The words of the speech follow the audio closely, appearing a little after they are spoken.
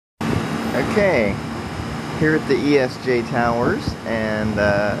Okay, here at the ESJ Towers, and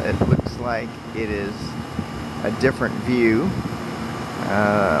it looks like it is a different view.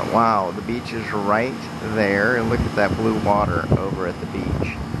 Wow, the beach is right there, and look at that blue water over at the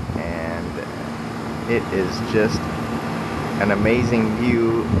beach, and it is just an amazing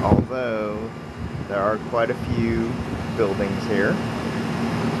view, although there are quite a few buildings here.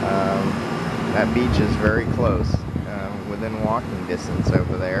 That beach is very close, within walking distance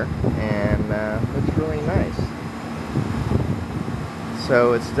over there, and looks really nice.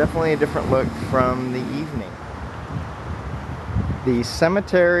 So it's definitely a different look from the evening. The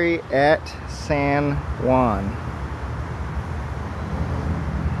cemetery at San Juan.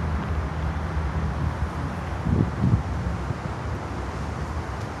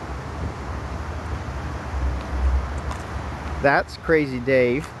 That's Crazy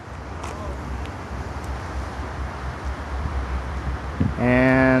Dave.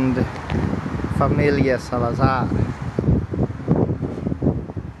 And Familia Salazar.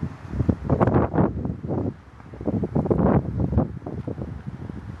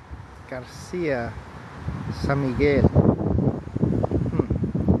 Garcia San Miguel.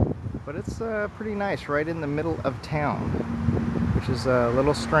 But it's pretty nice, right in the middle of town, which is a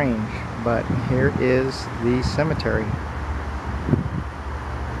little strange, but here is the cemetery.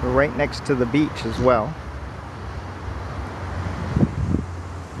 We're right next to the beach as well.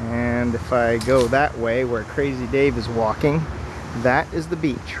 And if I go that way where Crazy Dave is walking, that is the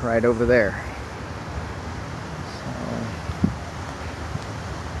beach right over there.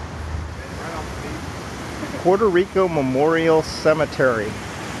 So, Puerto Rico Memorial Cemetery.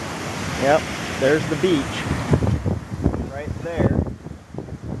 Yep, there's the beach right there.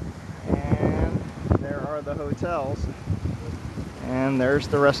 And there are the hotels. And there's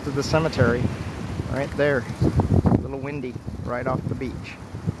the rest of the cemetery right there. A little windy right off the beach.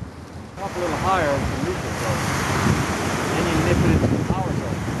 Up a little higher on the neutral zone. Then you nip it into the power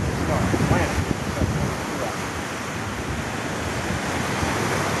zone. Start planting.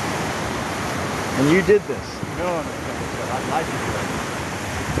 And you did this? No, I'd like to do it.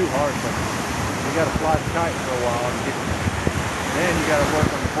 It's too hard for me. You got to fly the kite for a while and get it. Then you got to work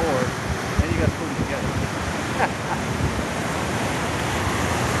on the board. Then you got to put them together.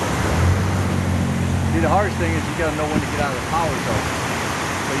 See, the hardest thing is you got to know when to get out of the power zone.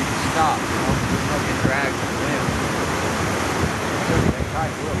 So you can stop, you know, so you don't get dragged in the wind. That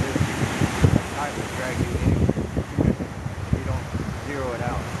kite will lift you. That kite will drag you anywhere. You don't zero it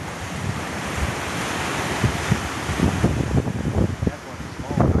out. That's one of the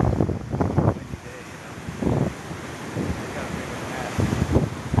small kites. Windy day, you know. You got a big one hat.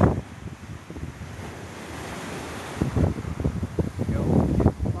 Go,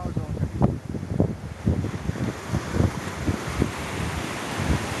 get the power zone.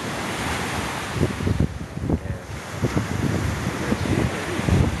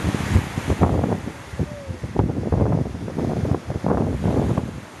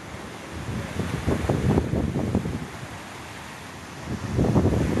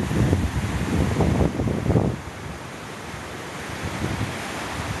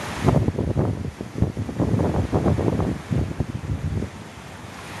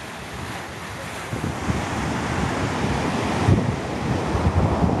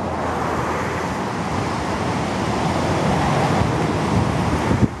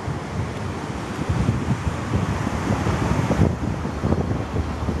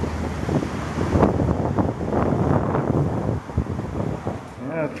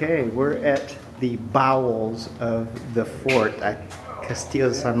 Okay, we're at the bowels of the fort at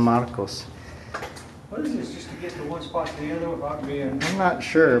Castillo San Marcos. What is this, just to get to one spot to the other without being... I'm not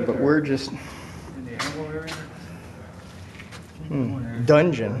sure, but we're just... In the angle area?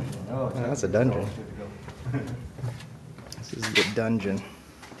 Dungeon. Oh, That's a dungeon. This is the dungeon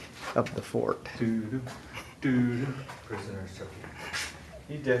of the fort. Prisoner's Chucky.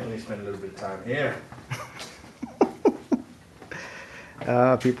 He definitely spent a little bit of time here.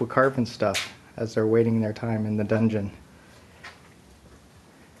 People carving stuff as they're waiting their time in the dungeon.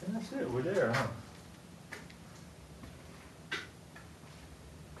 And that's it, we're there, huh?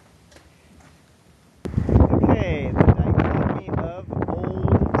 Okay, the dichotomy of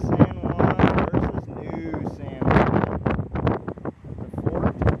old San Juan versus new San Juan. The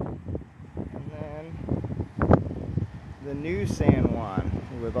fort, and then the new San Juan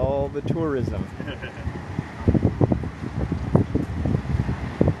with all the tourism.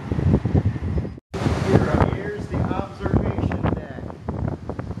 Here's the observation deck.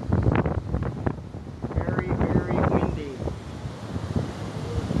 Very, very windy.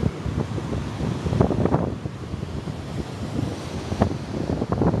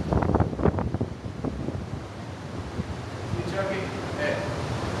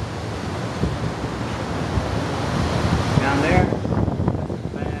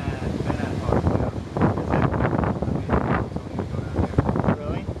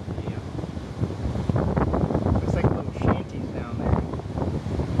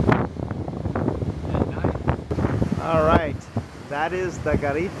 That is the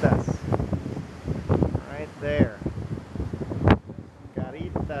Garitas. Right there.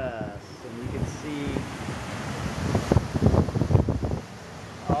 Garitas. And you can see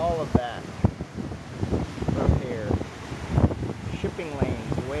all of that up here. Shipping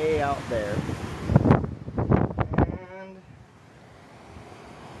lanes way out there. And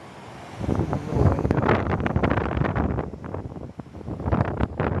a little window.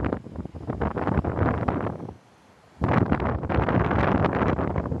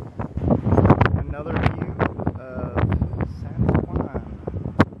 Another view of San Juan.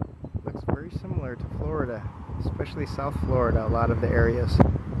 Looks very similar to Florida, especially South Florida, a lot of the areas.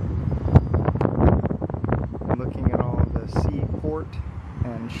 Looking at all the seaport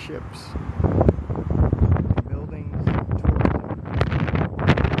and ships.